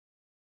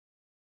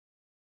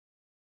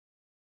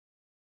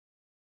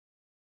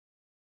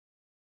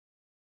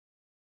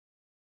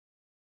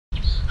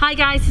Hi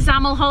guys, this is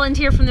Amal Holland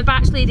here from the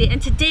Batch Lady, and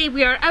today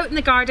we are out in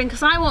the garden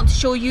because I want to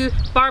show you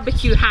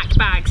barbecue hack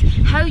bags.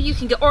 How you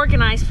can get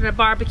organised for a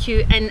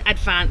barbecue in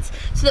advance,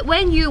 so that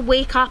when you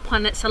wake up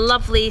and it's a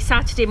lovely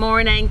Saturday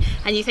morning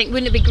and you think,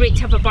 wouldn't it be great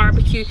to have a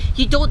barbecue,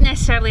 you don't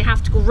necessarily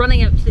have to go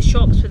running out to the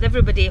shops with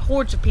everybody,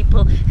 hordes of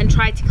people, and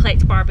try to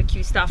collect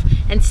barbecue stuff.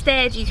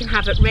 Instead, you can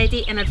have it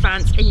ready in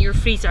advance in your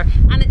freezer,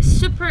 and it's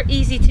super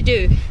easy to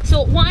do.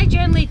 So what I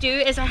generally do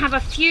is I have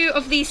a few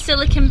of these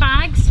silicone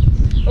bags,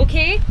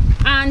 okay,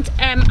 and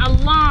a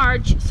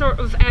large sort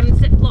of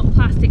Ziploc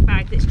plastic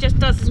bag that just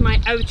does as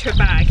my outer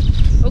bag,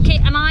 okay.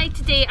 And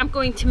today I'm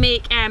going to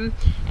make in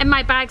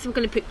my bags I'm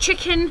going to put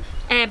chicken,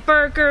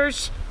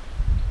 burgers,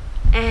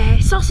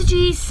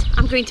 sausages.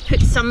 I'm going to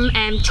put some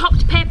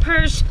chopped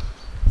peppers,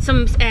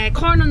 some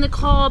corn on the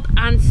cob,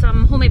 and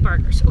some homemade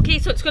burgers, okay.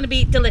 So it's going to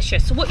be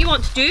delicious. So what you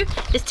want to do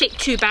is take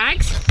 2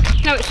 bags.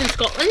 Now it's in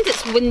Scotland,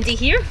 it's windy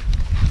here.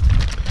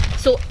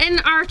 So in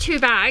our 2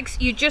 bags,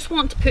 you just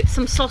want to put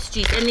some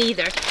sausages in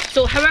either.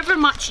 So however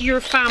much your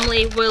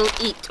family will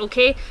eat,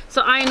 okay?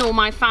 So I know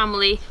my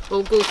family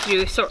will go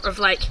through sort of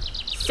like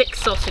 6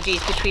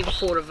 sausages between the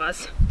 4 of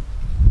us.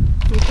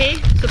 Okay,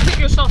 so put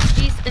your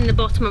sausages in the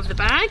bottom of the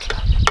bag.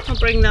 I'll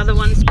bring the other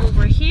ones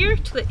over here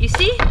to let you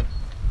see.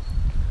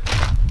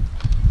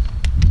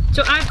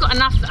 So I've got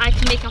enough that I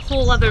can make a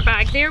whole other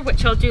bag there,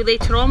 which I'll do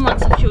later on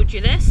once I've showed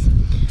you this.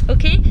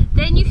 Okay,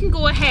 then you can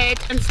go ahead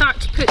and start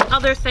to put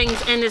other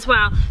things in as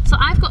well. So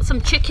I've got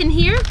some chicken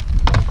here,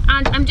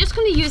 and I'm just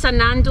going to use a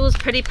Nando's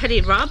peri peri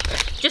rub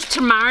just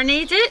to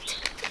marinate it.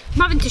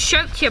 I'm having to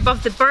shout to you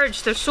above the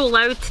birds, they're so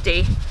loud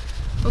today.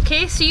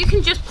 Okay, so you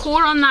can just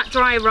pour on that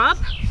dry rub.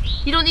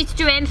 You don't need to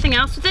do anything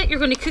else with it. You're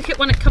going to cook it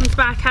when it comes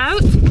back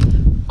out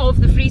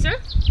of the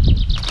freezer,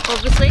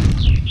 obviously.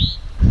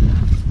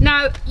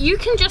 Now you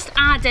can just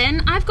add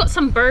in, I've got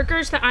some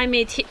burgers that I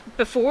made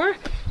before,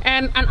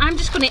 and I'm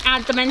just going to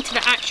add them into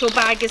the actual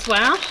bag as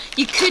well.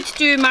 You could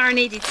do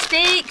marinated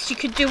steaks, you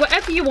could do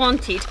whatever you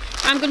wanted.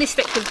 I'm going to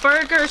stick with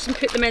burgers and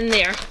put them in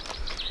there.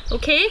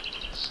 Okay,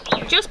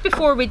 just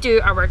before we do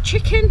our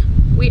chicken,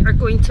 we are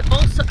going to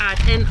also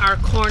add in our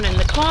corn on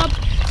the cob.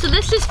 So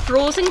this is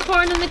frozen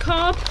corn on the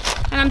cob,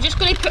 and I'm just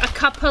going to put a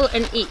couple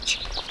in each.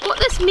 What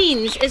this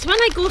means is when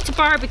I go to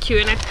barbecue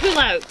and I pull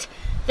out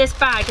this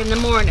bag in the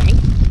morning,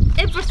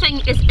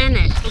 everything is in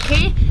it,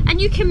 okay? And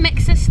you can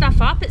mix this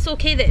stuff up. It's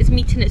okay that it's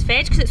meat and it's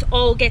veg because it's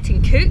all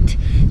getting cooked.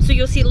 So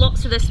you'll see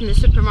lots of this in the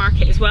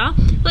supermarket as well.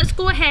 Let's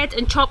go ahead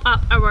and chop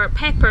up our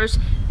peppers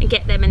and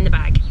get them in the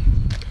bag.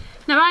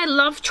 Now I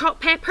love chopped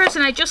peppers,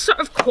 and I just sort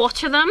of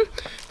quarter them.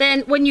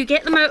 Then when you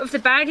get them out of the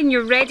bag and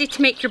you're ready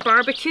to make your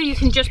barbecue, you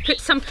can just put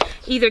some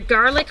either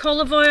garlic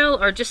olive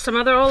oil or just some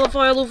other olive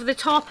oil over the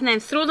top, and then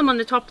throw them on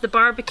the top of the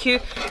barbecue,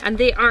 and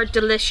they are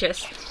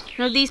delicious.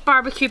 Now these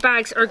barbecue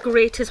bags are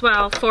great as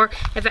well for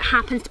if it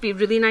happens to be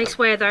really nice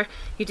weather,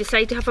 you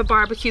decide to have a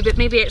barbecue, but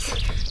maybe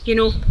it's, you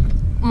know,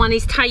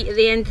 money's tight at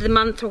the end of the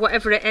month or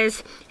whatever it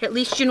is, at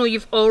least you know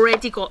you've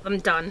already got them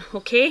done,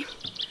 okay?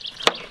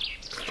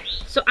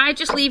 So I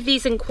just leave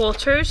these in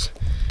quarters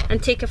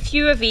and take a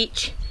few of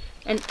each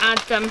and add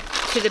them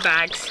to the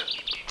bags.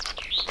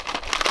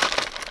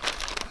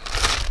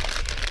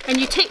 And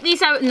you take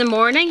these out in the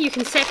morning, you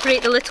can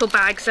separate the little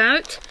bags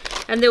out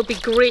and they'll be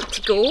great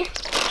to go.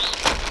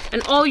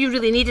 And all you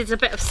really need is a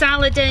bit of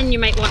salad in, you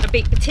might want a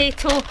baked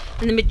potato,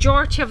 and the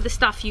majority of the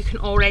stuff you can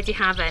already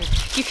have in.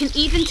 You can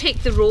even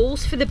take the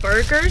rolls for the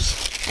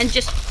burgers and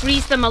just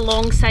freeze them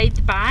alongside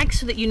the bag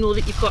so that you know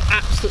that you've got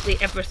absolutely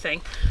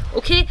everything.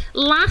 Okay,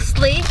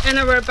 lastly in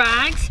our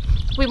bags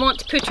we want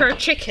to put our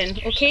chicken,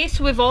 okay?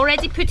 So we've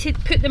already put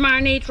the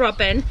marinade rub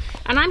in,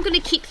 and I'm going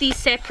to keep these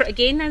separate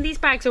again. Now these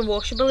bags are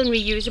washable and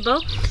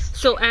reusable,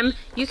 so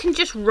you can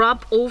just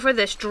rub over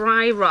this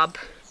dry rub,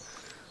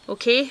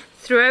 okay,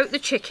 throughout the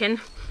chicken,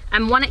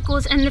 and when it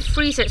goes in the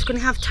freezer it's going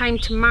to have time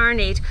to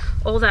marinate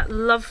all that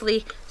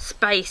lovely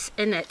spice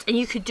in it. And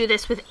you could do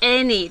this with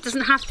any, it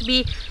doesn't have to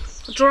be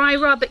dry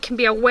rub, it can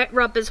be a wet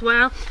rub as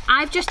well.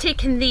 I've just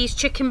taken these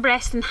chicken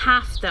breasts and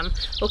halved them,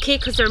 okay,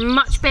 because they're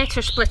much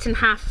better split in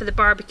half for the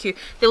barbecue.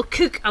 They'll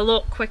cook a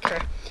lot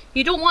quicker.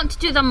 You don't want to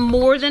do them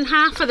more than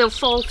half or they'll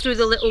fall through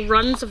the little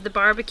runs of the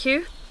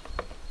barbecue.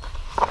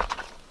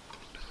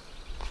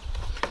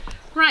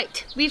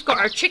 Right, we've got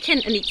our chicken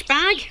in each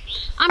bag.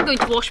 I'm going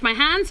to wash my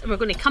hands and we're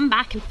going to come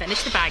back and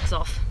finish the bags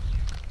off.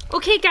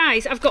 Okay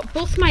guys, I've got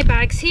both my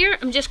bags here.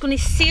 I'm just going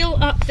to seal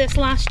up this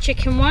last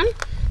chicken one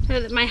now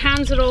that my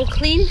hands are all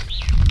clean,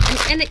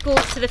 and in it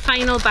goes to the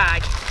final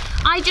bag.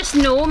 I just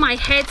know my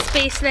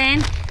headspace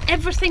then,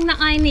 everything that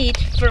I need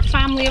for a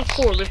family of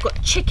 4. We've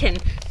got chicken,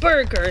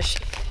 burgers,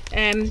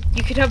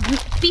 you could have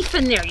beef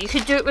in there, you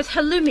could do it with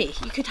halloumi,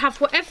 you could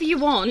have whatever you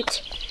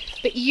want,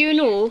 but you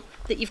know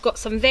that you've got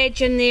some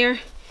veg in there,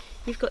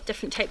 you've got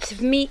different types of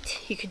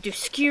meat, you could do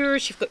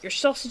skewers, you've got your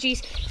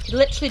sausages, you could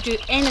literally do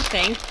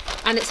anything,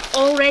 and it's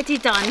already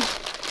done.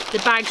 The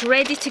bag's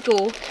ready to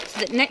go, so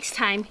that next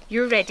time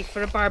you're ready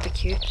for a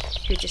barbecue,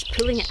 you're just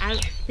pulling it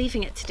out,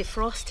 leaving it to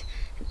defrost,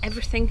 and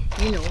everything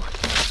you know.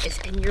 is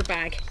in your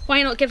bag.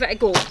 Why not give it a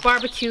go?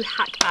 Barbecue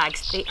hack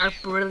bags. They are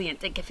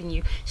brilliant at giving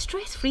you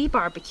stress-free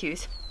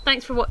barbecues.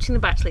 Thanks for watching The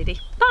Batch Lady.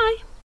 Bye!